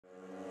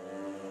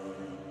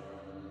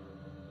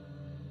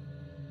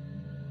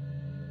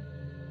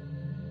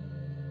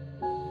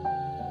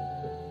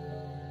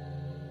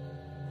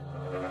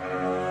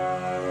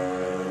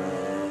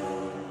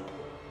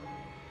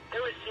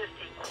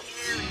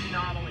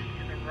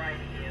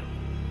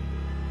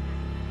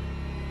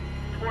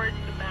towards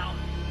the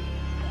mountain.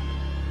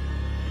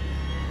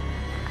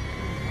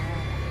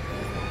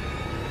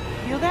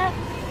 Feel that?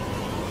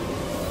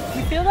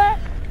 You feel that?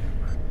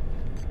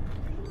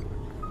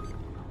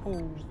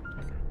 Oh.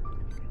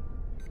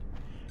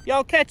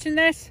 Y'all catching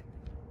this?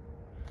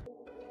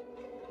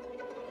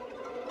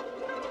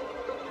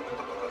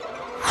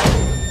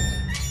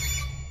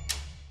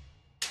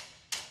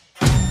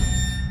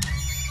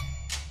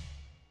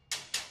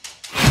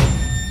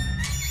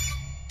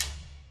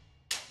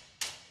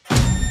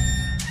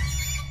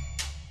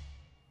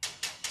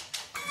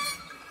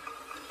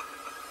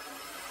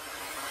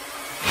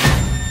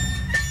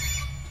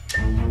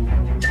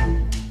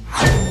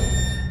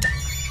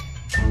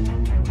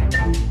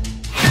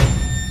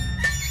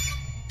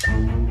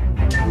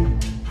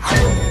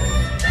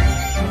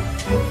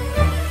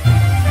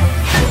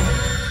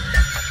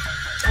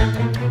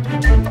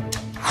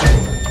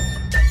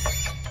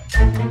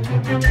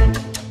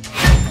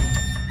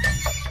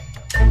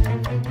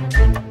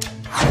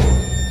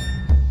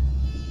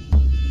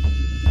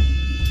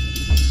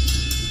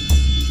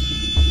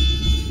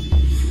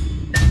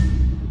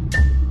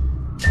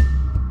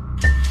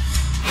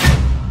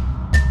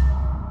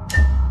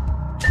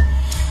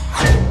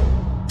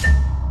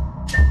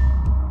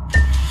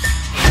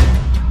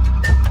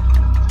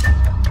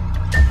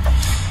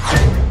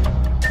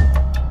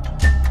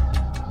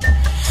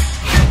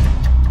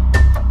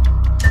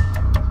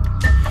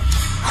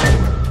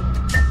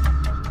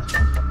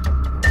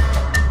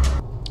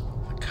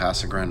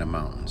 Casa Grande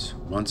Mountains,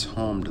 once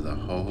home to the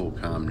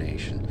Hohokam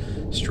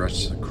Nation,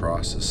 stretched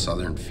across the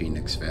southern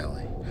Phoenix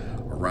Valley.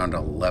 Around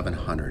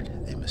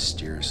 1100, they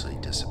mysteriously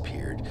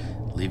disappeared,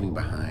 leaving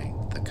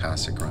behind the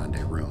Casa Grande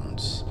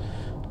ruins,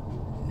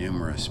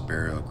 numerous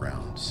burial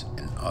grounds,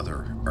 and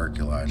other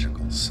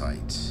archaeological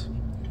sites.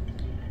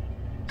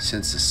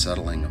 Since the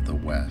settling of the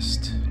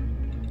West,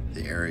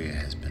 the area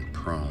has been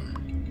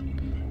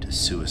prone to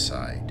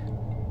suicide,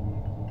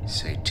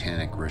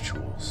 satanic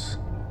rituals,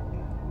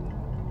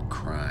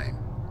 crime,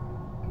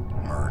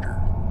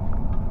 murder,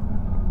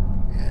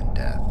 and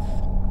death.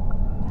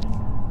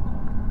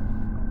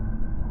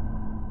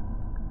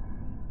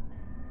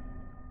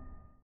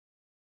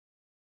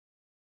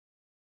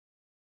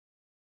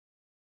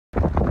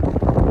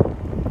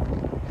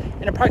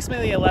 In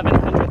approximately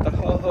 1100, the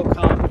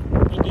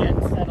Hohokam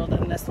Indians settled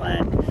in this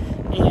land,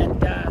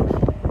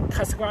 and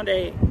Casa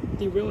Grande,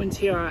 the ruins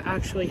here are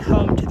actually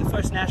home to the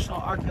first national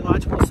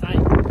archaeological site,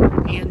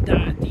 and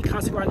the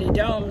Casa Grande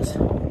domes,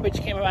 which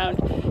came around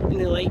in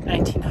the late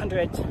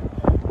 1900s.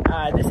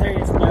 This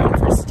area is known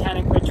for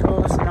satanic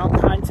rituals and all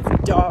kinds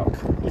of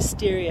dark,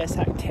 mysterious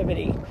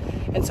activity.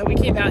 And so we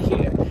came out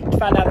here to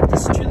find out if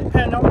this is truly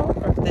paranormal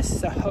or if this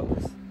is a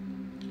hoax.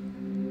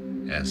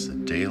 As the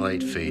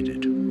daylight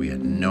faded, we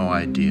had no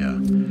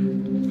idea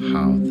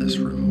how this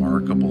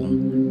remarkable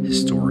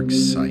historic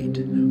site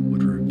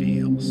would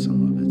reveal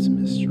some of its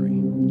mystery.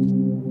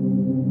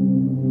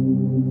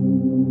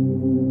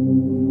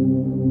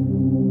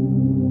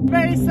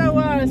 Ready? So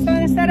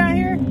sun is set out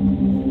here.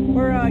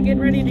 We're getting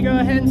ready to go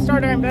ahead and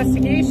start our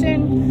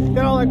investigation.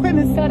 Got all our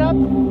equipment set up.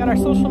 Got our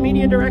social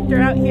media director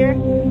out here.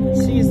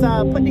 She's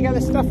putting together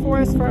stuff for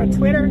us for our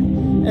Twitter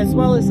as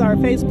well as our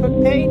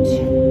Facebook page.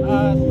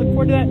 Look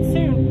forward to that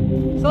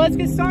soon. So let's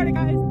get started,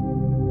 guys.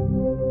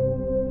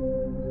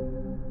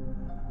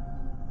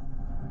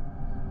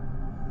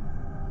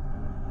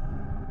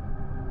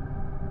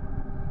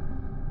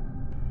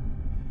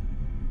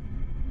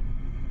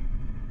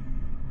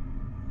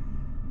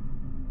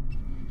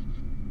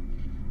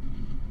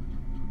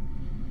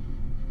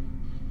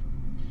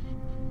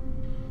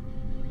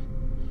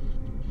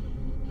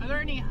 Are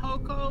there any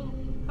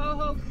Hohokam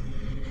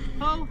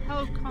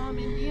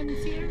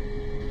Indians here?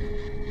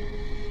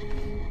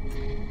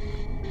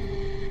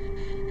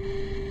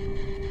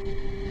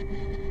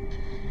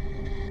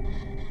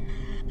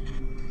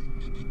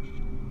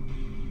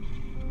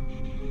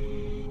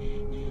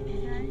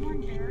 Is there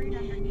anyone buried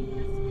underneath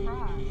this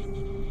cross?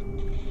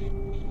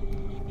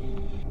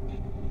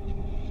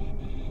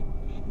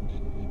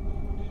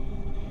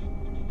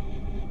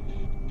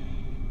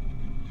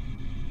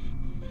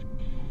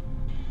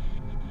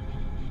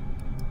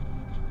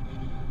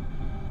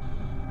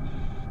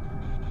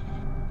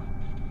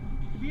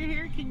 If you're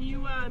here, can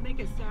you make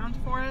a sound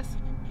for us?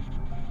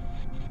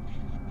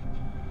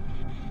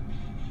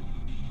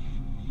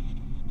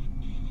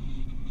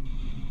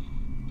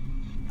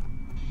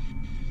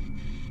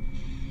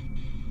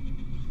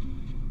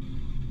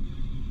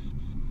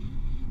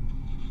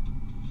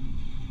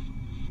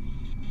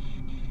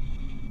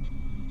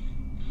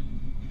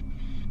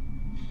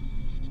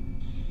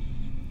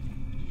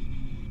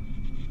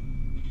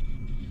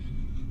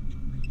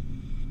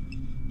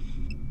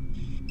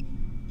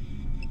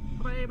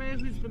 How about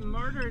anybody who's been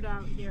murdered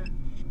out here?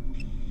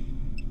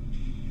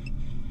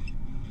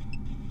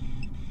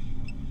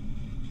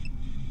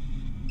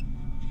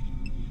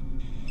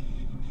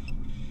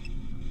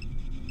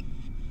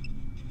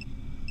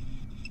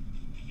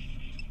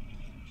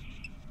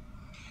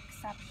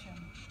 Exception.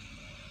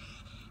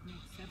 An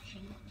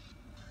exception.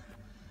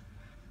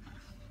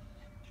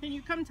 Can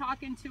you come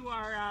talk into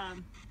our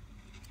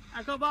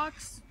echo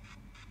box?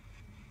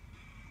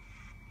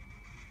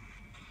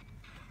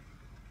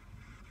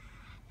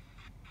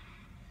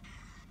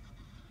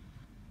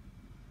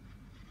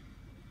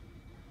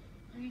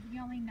 Are you the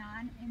only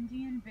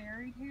non-Indian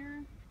buried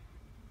here?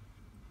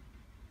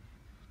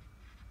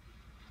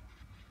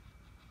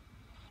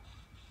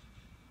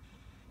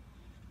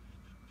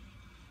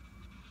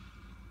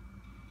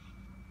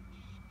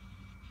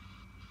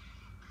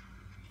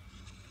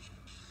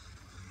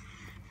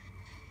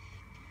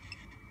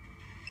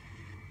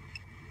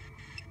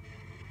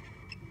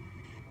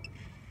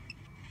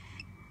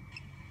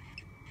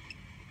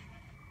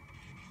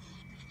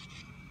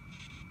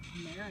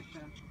 America.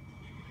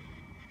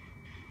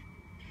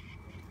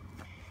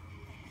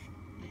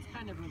 It's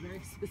kind of a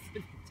very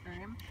specific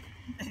term.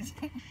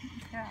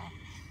 Yeah.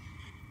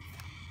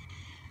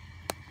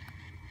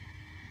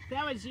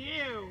 That was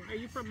you. Are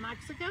you from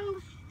Mexico?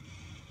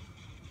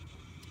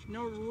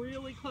 No,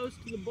 really close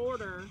to the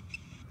border.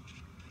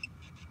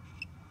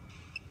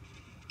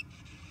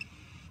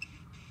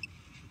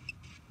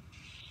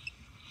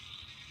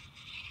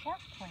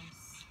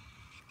 Workplace.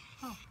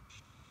 Oh.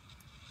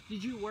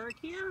 Did you work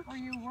here? Were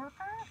you a worker?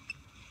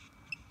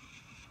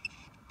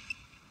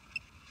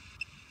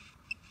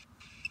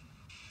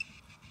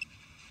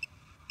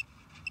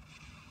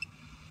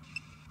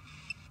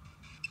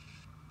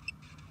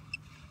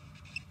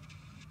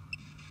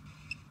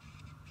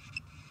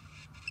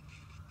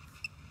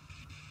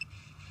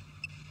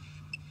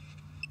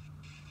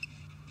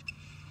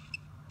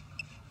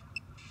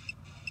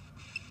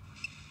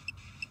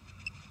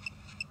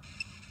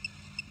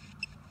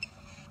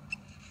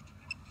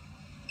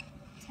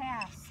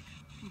 Task.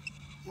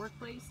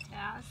 Workplace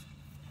task.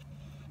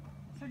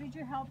 So did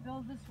you help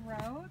build this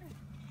road?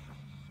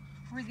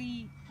 Were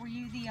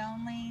you the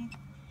only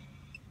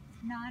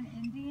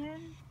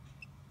non-Indian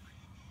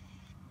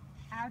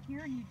out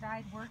here and you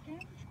died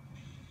working?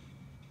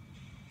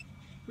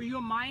 Were you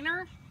a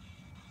miner?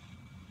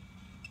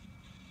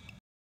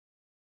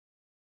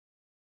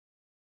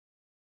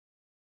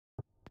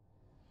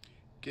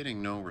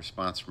 Getting no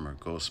response from our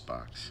ghost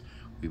box,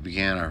 we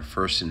began our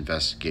first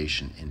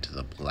investigation into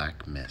the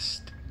black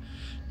mist,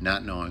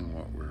 not knowing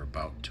what we're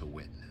about to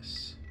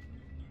witness.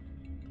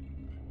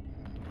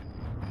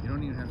 You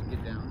don't even have to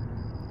get down.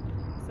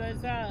 So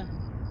is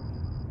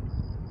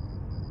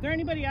there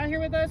anybody out here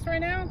with us right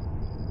now?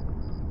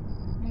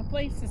 I'm gonna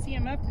place the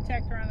CMF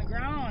detector on the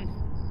ground.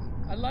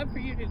 I'd love for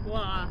you to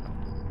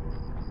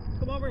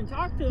come over and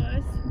talk to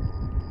us.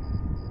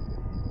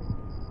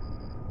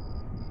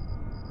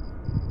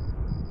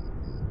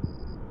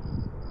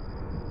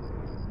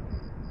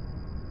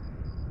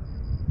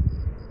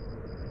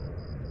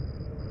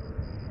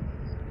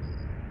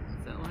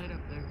 What's that light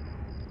up there?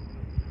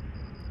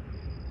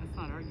 That's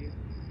not our gear.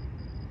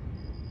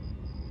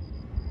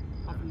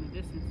 Off in the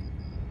distance.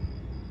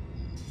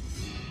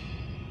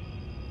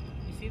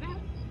 You see that?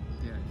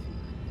 Yeah, I see.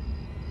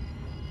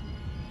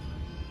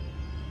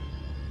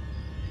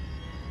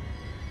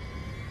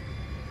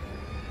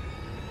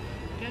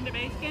 Get into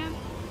base camp?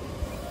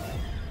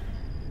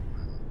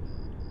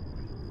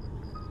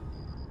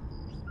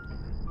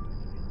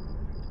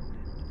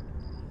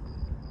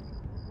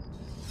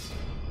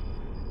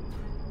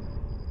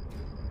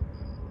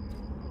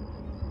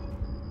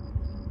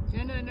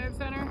 Get into the nerve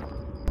center?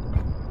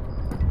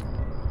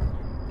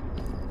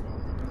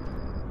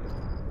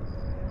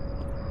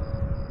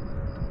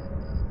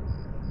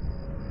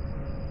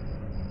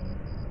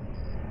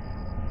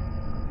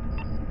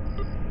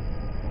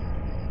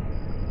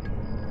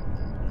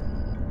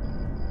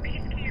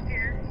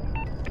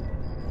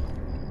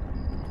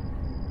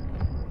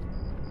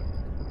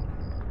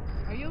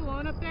 Are you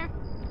alone up there?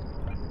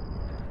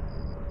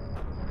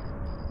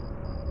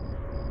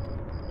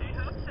 I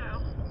hope so.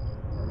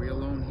 Are we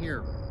alone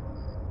here?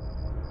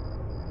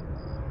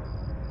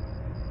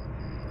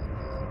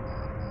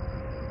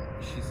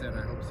 She said,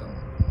 I hope so.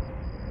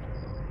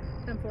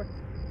 10-4.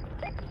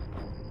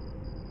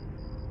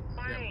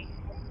 Why?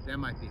 That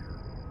might be her.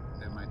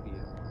 That might be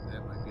it.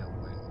 That might be on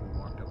the way. We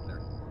walked up there.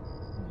 A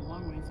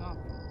long ways off.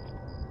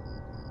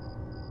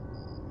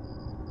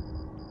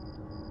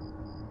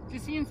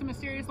 Just seeing some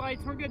mysterious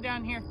lights. We're good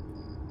down here.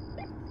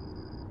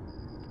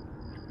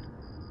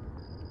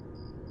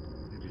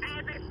 I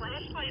had my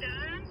flashlight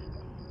on.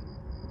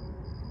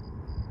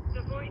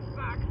 The voice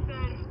box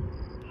said,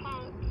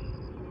 halt.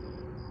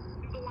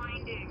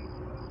 Blinding.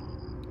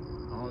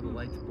 Oh, the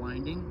light's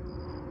blinding?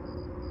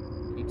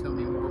 Can you tell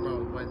me more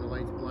about why the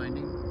light's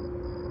blinding?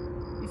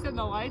 You said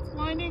the light's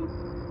blinding?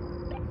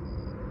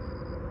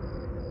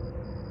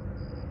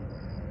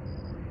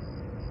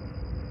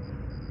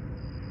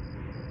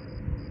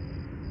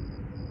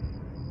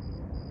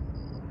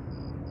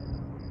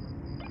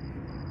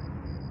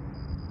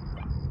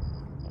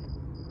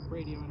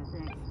 Radio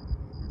interference.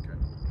 Okay.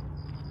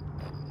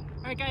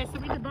 Alright guys, so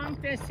we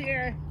debunked this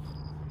here.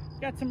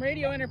 Got some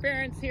radio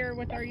interference here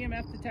with our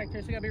EMF detector,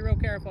 so we gotta be real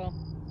careful.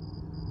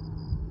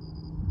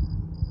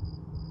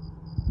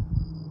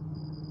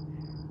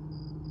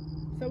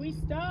 So we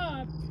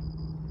stopped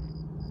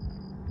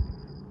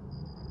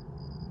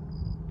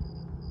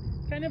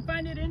Kind of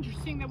find it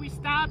interesting that we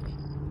stopped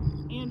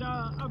and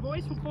a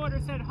voice recorder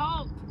said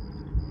halt.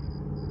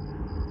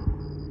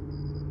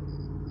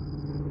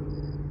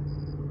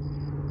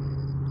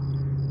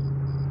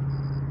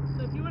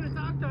 So if you want to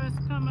talk to us,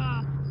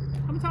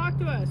 come talk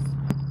to us.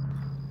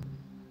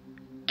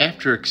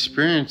 After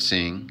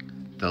experiencing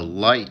the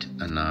light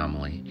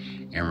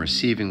anomaly and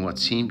receiving what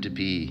seemed to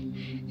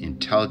be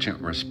intelligent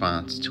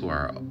response to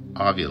our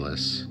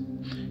ovulus,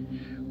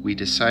 we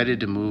decided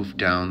to move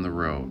down the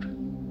road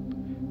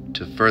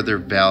to further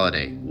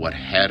validate what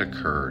had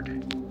occurred.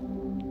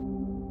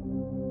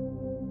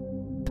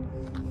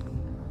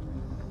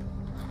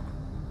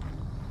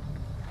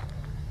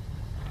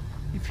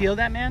 You feel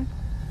that, man?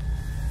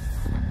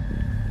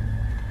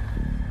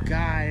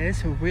 God,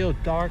 it's a real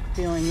dark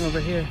feeling over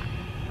here.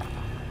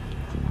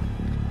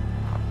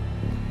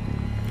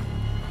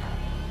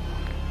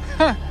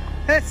 Huh,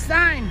 that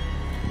sign!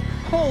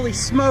 Holy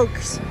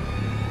smokes!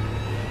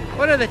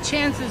 What are the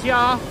chances,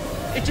 y'all?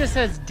 It just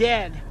says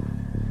dead.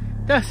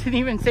 Doesn't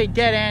even say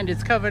dead end,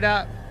 it's covered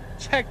up.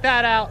 Check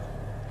that out.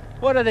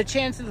 What are the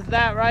chances of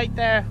that right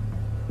there?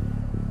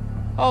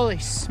 Holy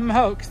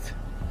smokes.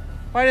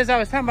 Right as I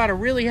was talking about a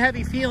really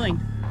heavy feeling.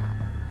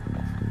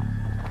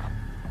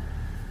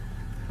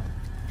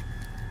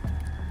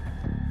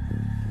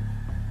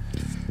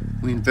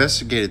 We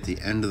investigated the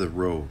end of the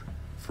road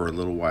for a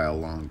little while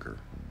longer,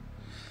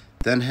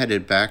 then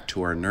headed back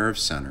to our nerve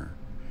center.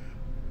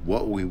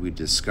 What we would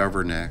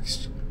discover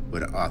next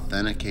would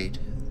authenticate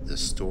the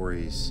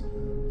stories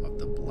of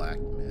the Black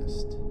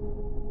Mist.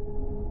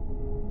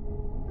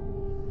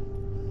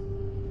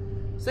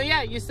 So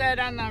yeah, you said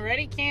on the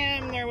Ready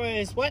Cam there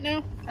was what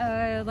now?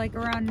 Like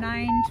around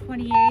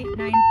 9:28,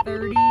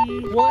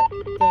 9:30. What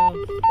the fuck?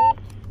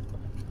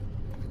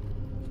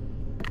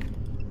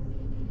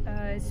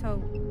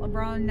 So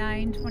around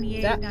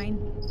 9:28,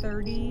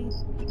 9:30.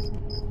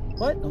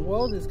 What in the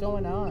world is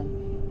going on?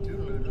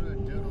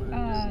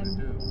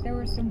 There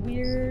were some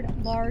weird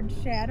large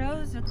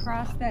shadows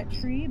across that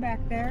tree back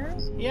there.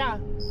 Yeah.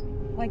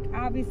 Like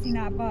obviously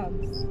not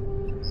bugs.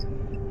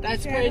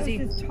 That's Shadows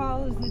crazy. as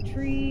tall as the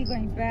tree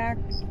going back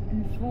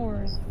and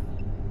forth.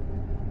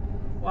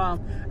 Wow.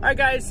 Alright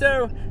guys,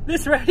 so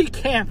this Ready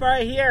Cam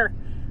right here,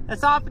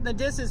 that's off in the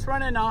distance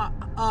running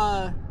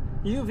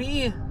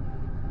UV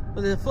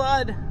with the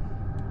flood.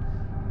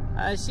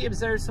 She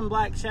observed some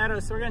black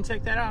shadows, so we're gonna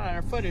check that out on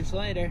our footage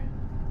later.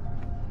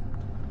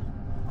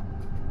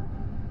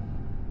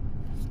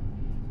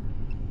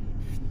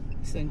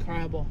 It's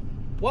incredible.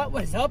 What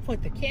was up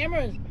with the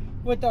cameras,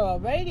 with the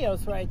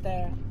radios right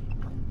there?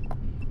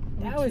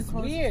 That was Too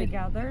close weird.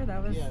 Together.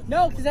 That was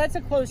No, because that's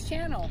a closed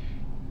channel.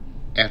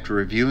 After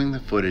reviewing the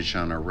footage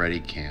on our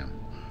Readycam,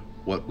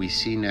 what we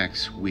see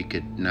next we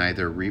could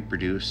neither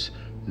reproduce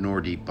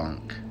nor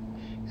debunk,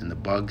 and the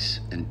bugs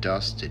and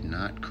dust did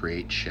not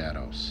create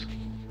shadows.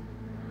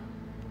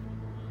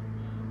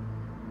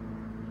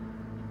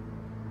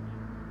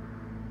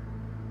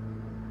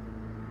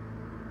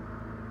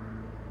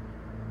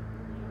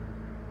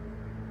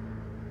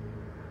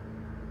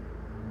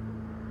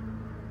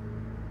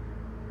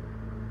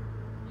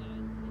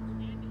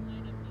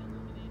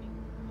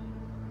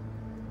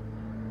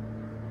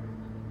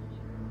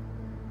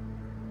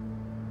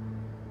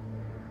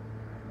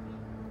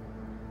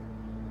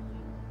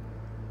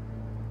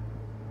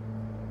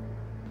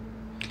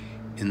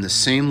 In the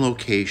same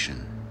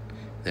location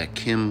that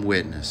Kim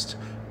witnessed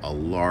a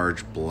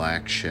large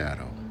black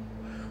shadow,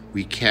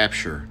 we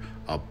capture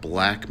a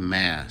black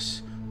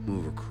mass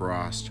move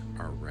across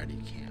our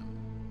Readycam.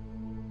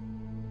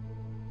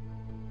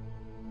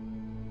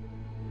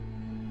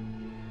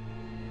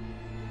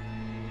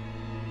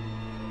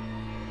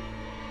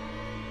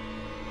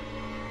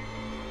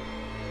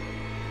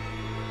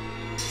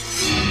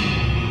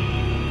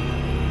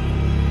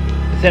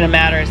 Within a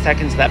matter of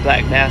seconds of that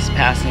black mass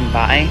passing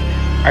by,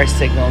 our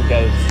signal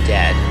goes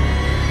dead.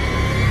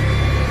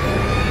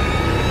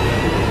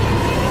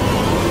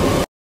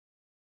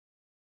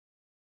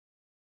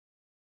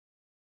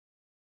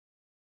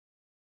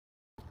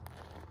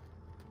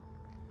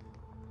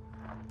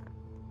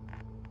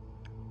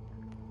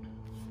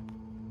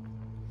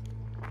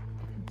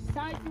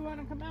 Decide you want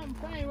to come out and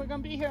play. We're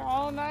going to be here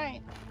all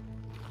night.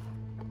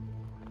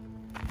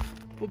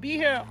 We'll be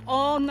here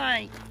all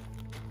night.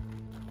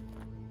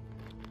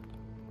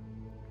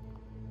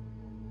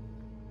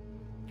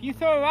 If you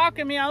throw a rock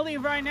at me, I'll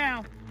leave right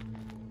now.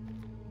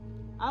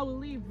 I will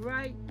leave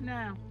right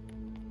now.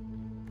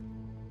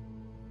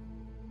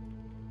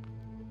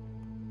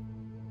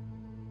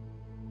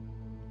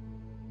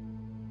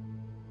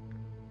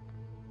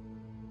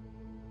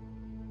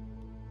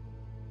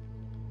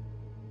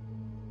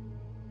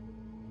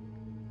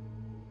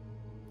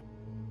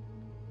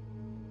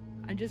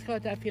 I just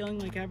got that feeling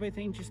like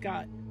everything just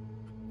got...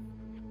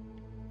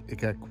 It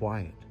got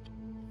quiet.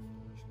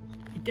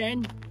 It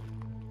did.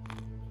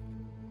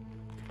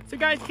 So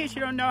guys, in case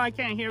you don't know, I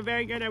can't hear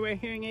very good. I wear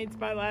hearing aids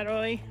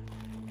bilaterally.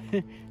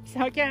 So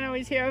I can't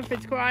always hear if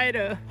it's quiet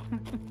or...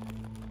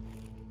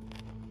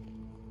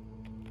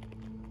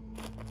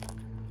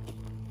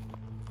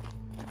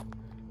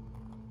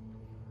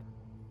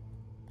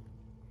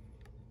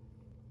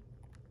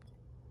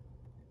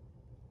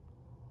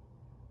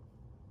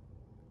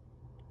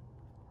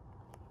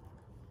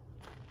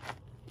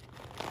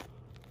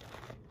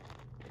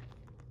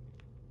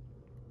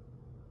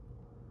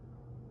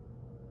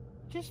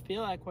 just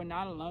feel like we're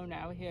not alone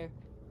out here.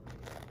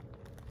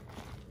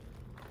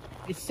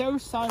 It's so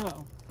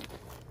subtle.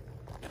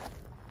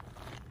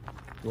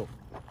 Whoa.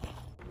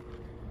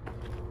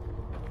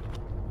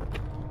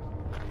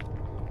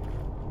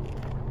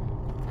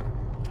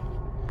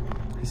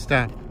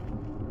 Stop.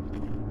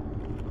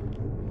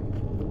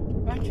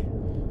 What?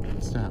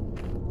 Stop.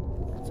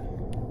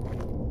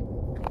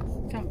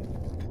 Come.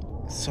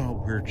 I saw a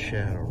weird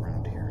shadow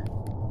around here. I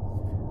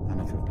don't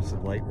know if it was the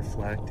light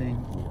reflecting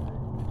or...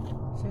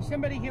 Is there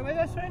somebody here with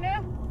us right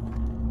now?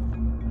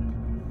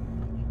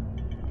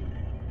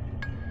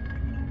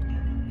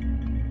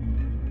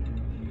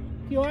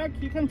 York,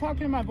 you come talk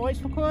to my voice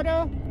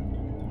recorder?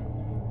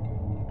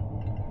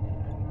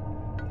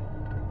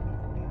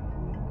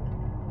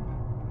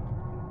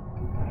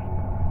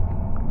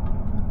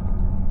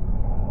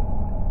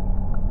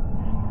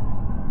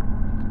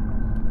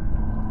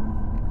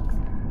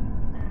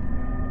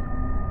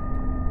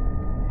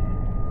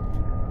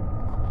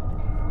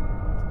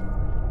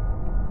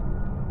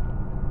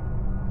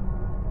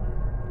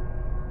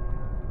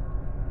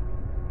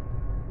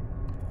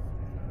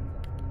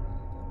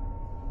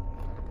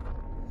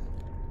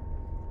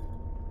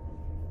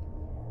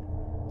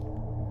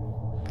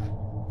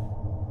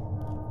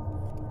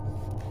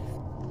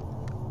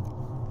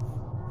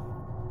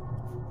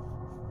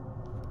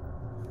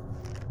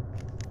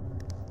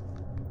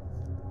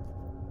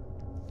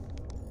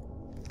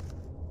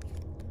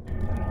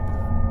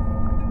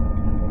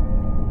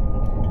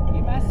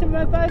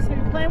 With us? Are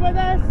you playing with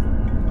us?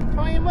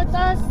 Toying with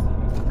us?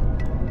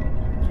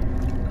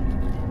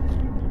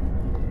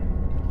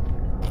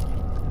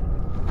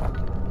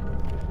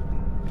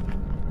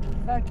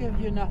 Does that give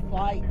you enough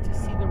light to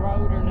see the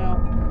road or no?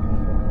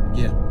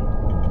 Yeah.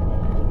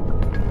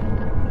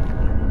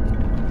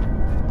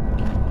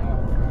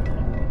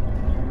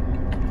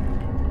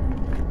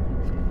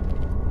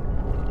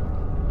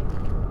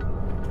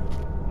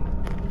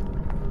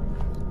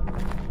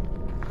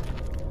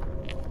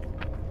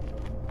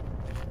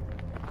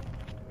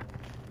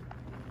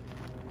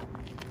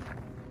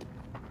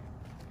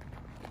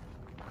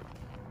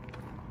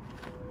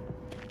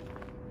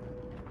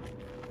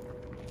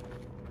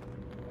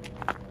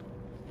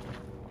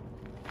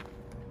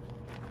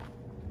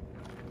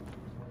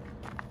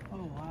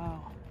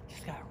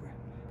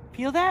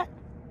 Feel that?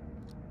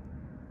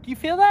 Do you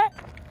feel that?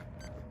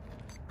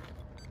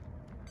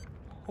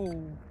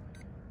 Oh.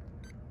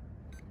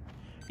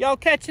 Y'all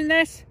catching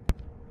this?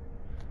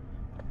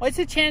 What's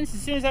the chance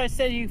as soon as I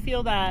said you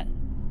feel that?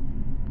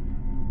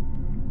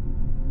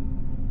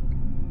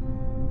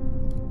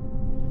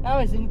 That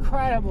was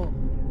incredible.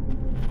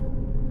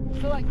 I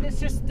feel like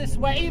this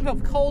wave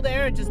of cold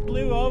air just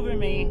blew over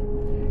me.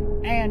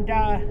 And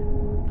I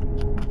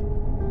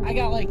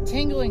got like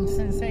tingling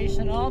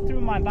sensation all through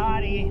my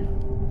body.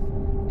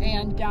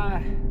 And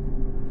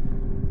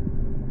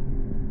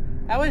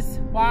that was,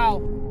 wow.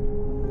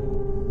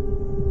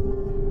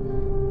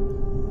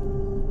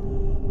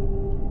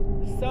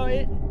 So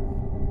it's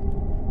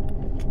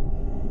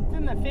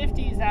in the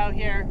 50s out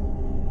here,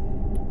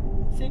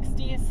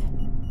 60s.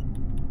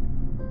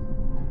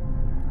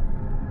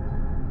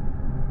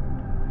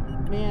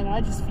 Man,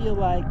 I just feel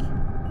like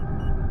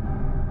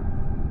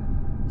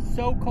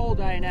so cold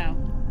right now.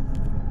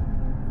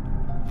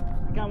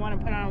 Like I want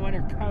to put on a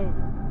winter coat.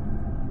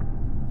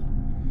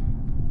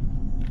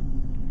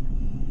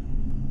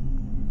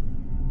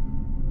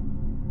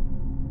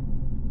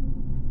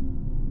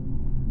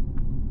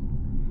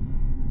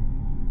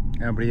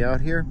 Anybody out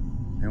here?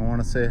 Anyone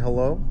want to say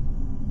hello?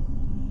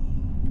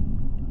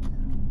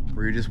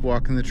 Were you just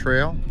walking the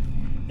trail?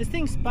 This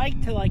thing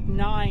spiked to like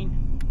 9.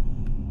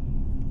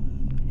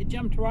 It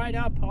jumped right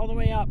up, all the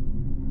way up.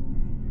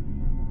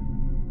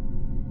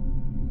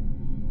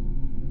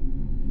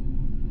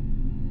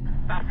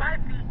 About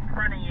 5 feet in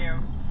front of you,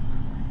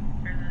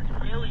 there's this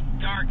really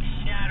dark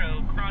shadow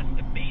across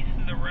the base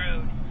of the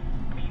road.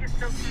 I mean, you can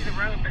still see the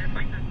road, but it's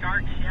like this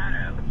dark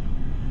shadow.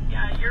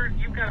 Yeah,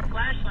 you've got a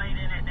flashlight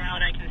in it now,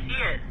 and I can see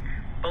it.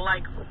 But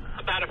like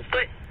about a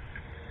foot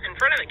in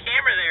front of the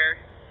camera there,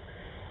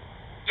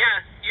 yeah,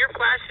 you're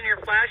flashing your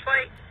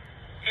flashlight,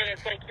 and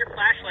it's like your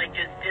flashlight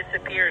just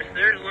disappears.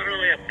 There's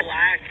literally a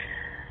black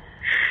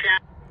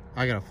shadow.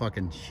 I got a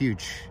fucking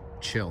huge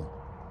chill.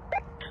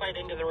 Right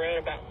into the road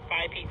about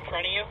 5 feet in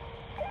front of you.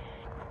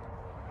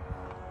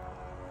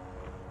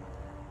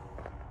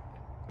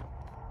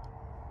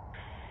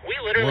 We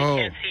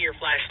literally can't see your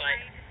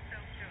flashlight.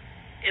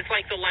 It's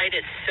like the light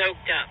is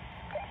soaked up.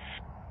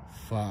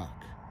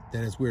 Fuck.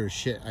 That is weird as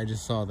shit. I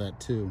just saw that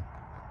too.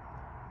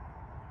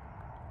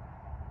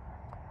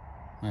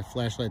 My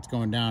flashlight's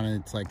going down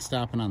and it's like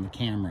stopping on the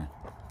camera.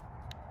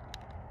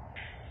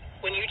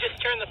 When you just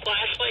turn the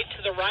flashlight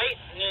to the right,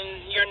 and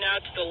then you're now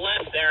to the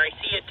left there. I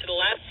see it to the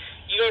left.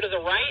 You go to the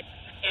right,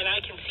 and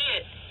I can see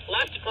it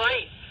left and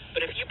right.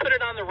 But if you put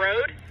it on the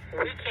road,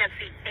 we can't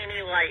see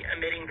any light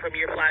emitting from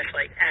your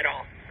flashlight at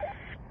all.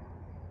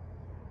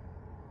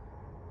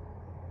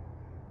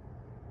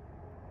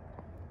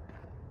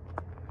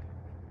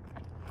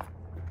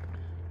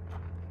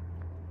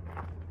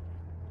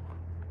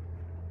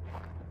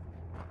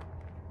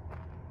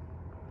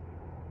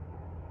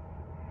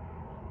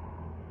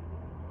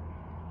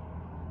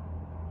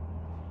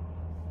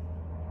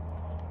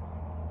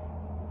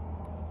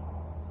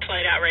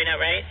 flashlight out right now,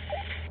 right?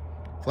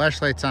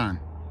 Flashlight's on.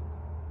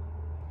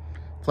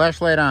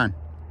 Flashlight on.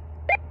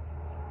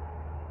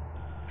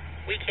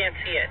 We can't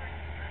see it.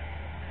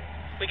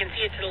 We can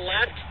see it to the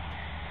left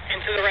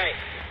and to the right.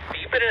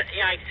 You put it,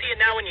 yeah, I see it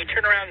now when you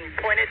turn around and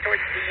point it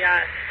towards the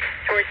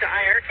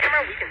IR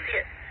camera. We can see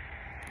it.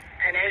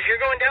 And as you're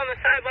going down the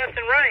side, left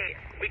and right,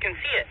 we can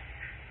see it.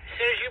 As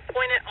soon as you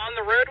point it on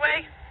the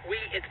roadway,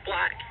 it's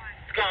black.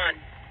 It's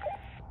gone.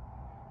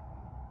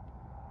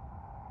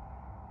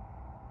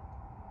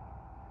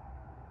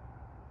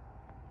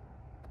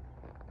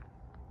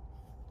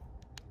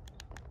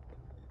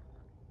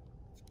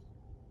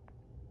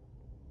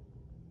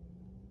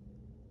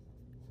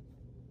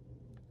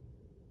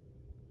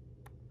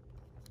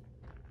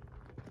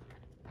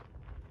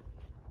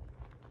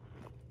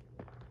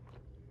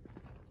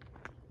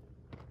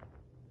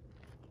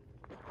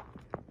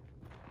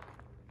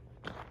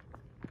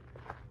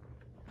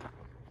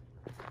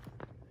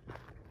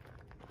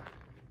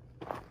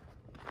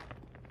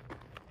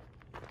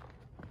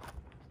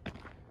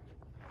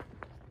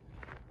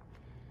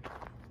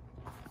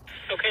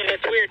 Okay,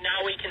 that's weird.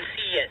 Now we can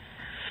see it.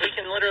 We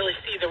can literally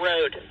see the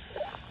road.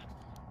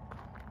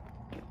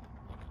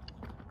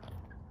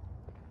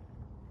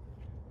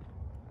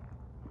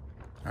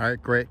 All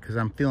right, great, because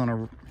I'm feeling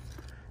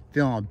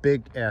a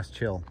big ass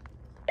chill.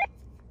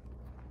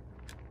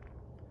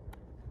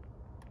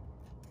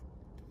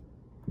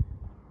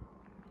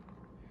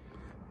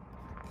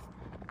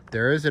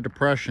 There is a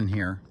depression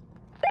here.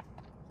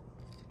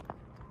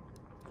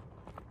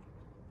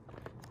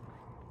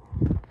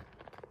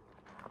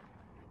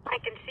 I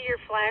can see your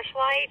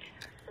flashlight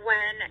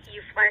when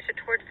you flash it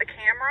towards the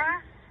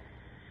camera,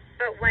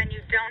 but when you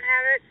don't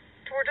have it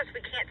towards us,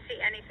 we can't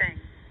see anything.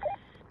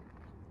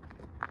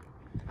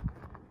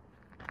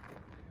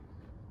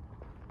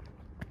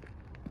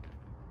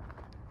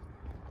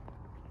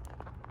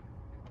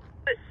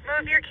 But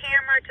move your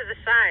camera to the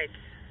sides.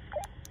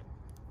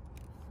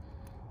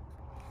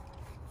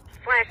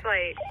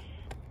 Flashlight.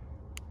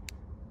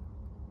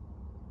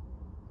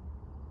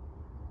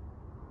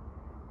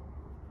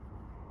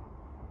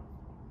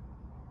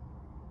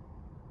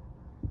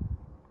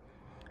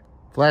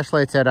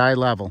 Flashlight's at eye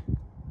level.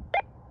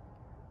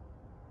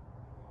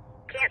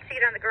 Can't see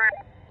it on the ground.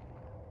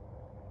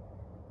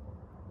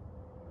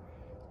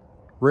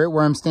 Right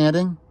where I'm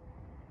standing?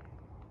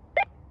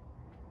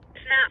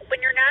 It's not,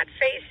 when you're not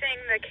facing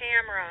the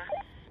camera,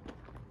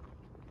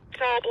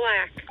 it's all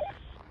black.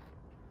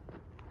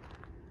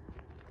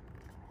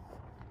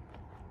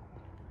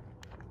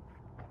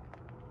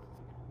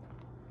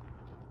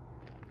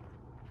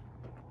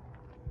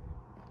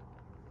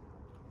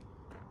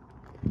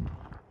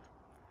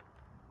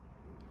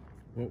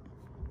 Whoa.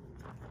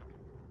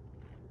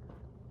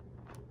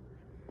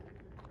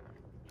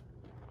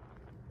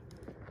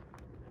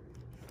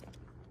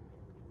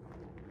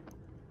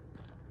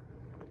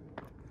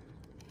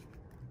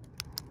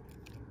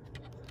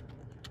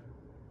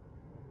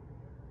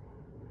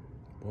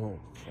 Whoa.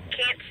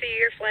 Can't see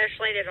your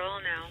flashlight at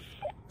all now.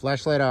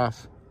 Flashlight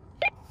off.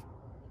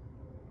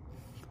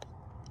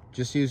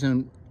 Just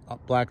using a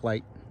black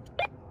light.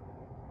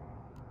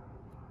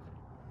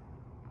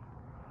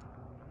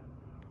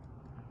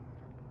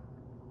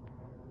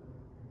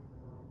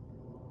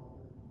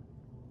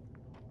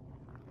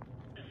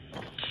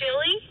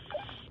 Chilly?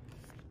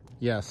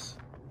 Yes.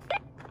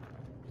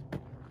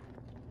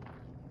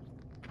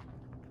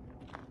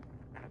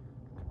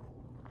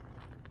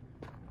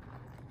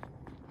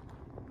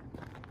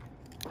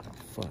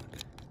 Fuck.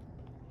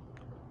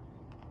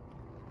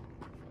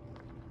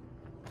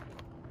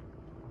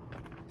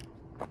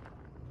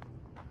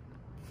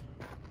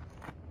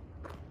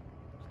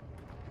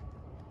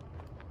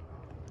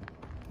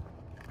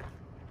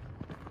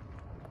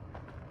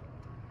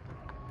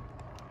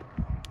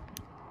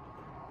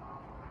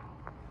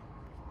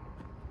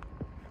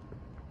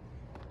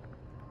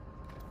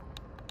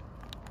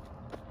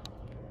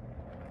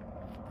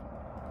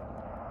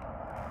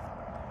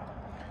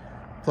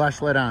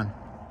 Flashlight on.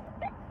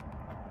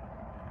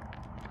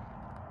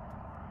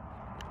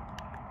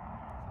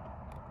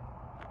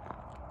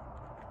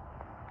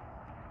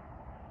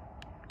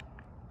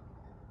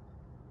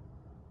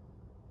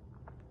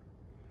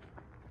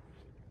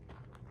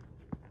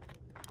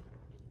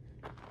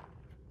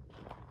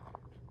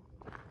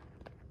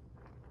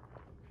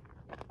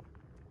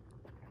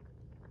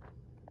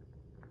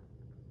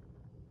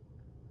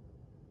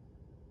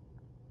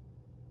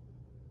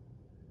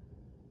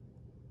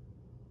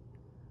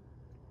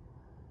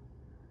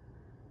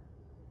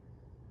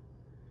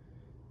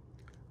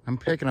 I'm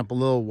picking up a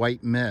little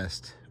white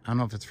mist. I don't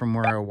know if it's from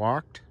where I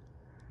walked.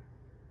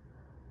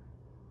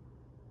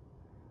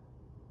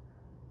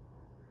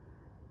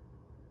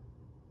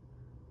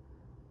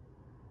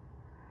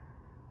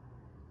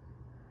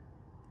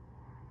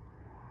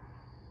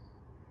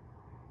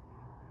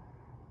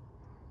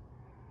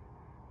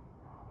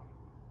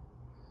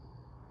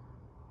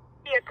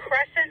 See a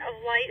crescent of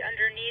light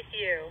underneath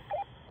you.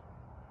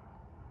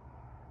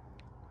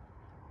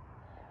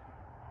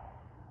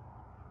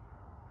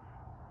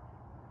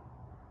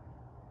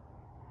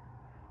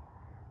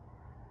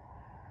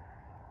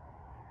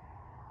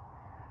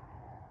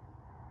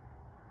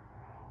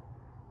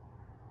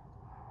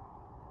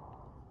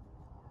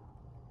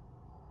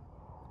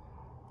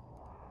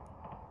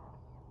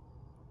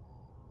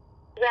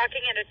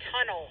 walking in a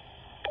tunnel.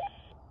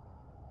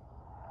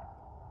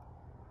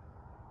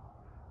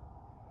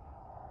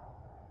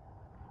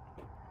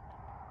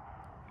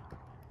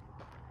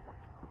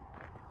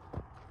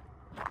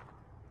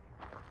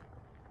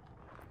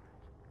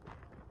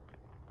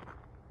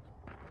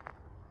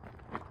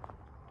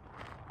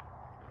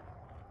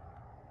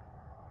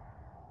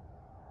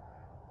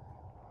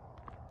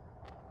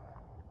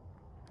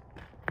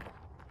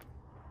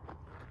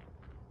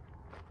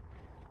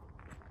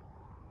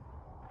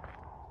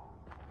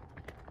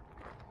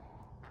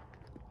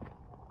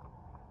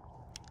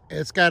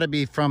 It's got to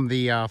be from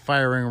the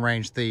firing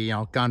range, the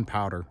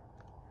gunpowder.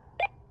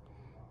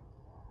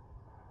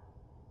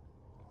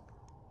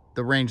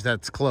 The range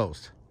that's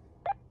closed.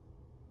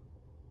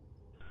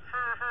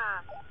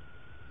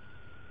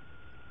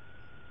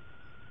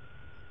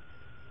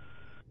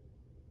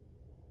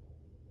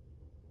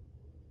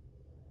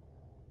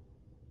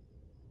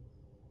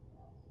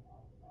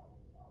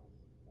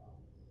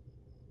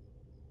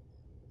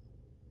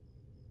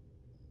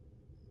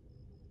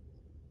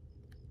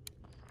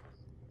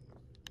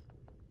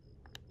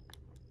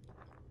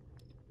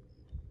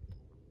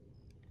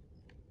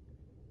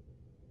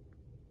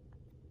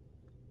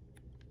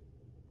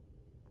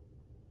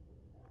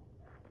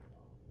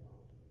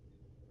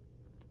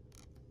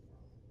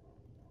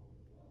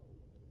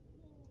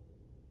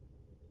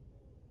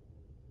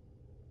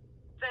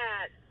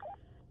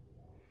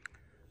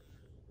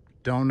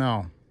 Don't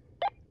know.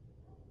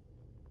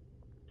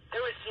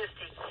 There was just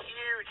a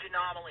huge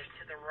anomaly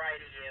to the right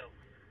of you,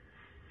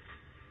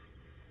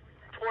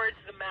 towards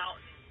the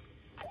mountain.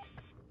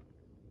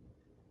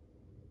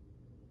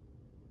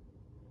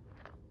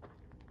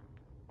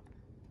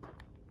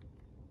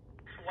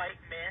 White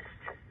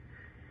mist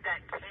that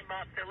came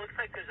up. It looks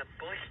like there's a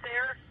bush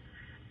there,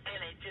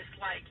 and it just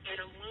like it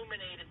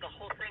illuminated the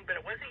whole thing.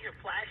 But it wasn't your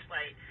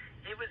flashlight.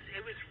 It was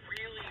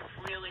really,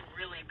 really,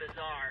 really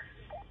bizarre.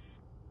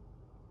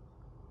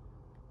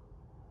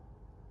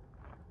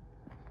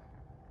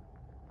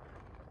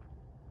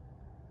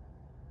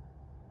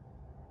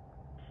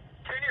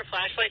 Turn your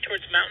flashlight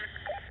towards the mountain.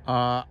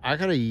 I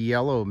got a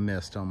yellow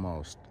mist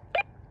almost.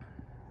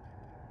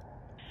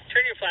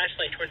 Turn your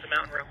flashlight towards the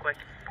mountain real quick.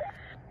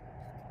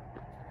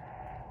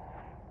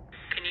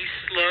 Can you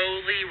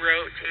slowly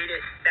rotate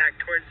it back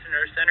towards the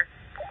nerve center?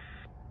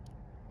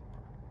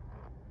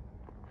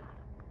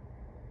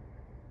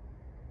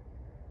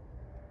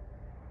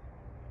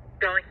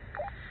 Going.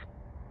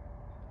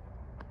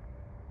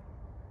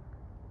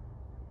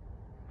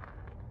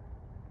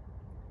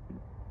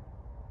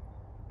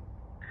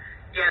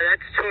 Yeah,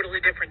 that's totally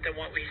different than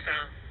what we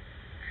saw.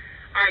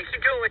 All right,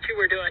 keep doing what you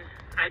were doing.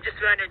 I just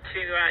wanted to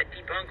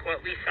debunk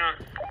what we saw.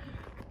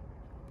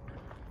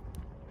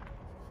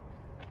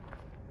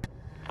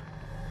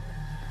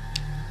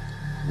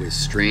 With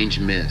strange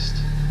mist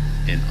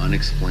and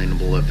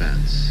unexplainable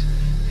events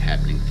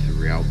happening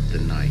throughout the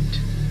night,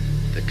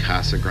 the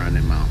Casa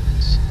Grande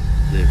Mountains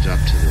lived up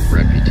to the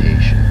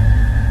reputation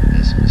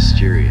as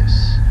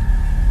mysterious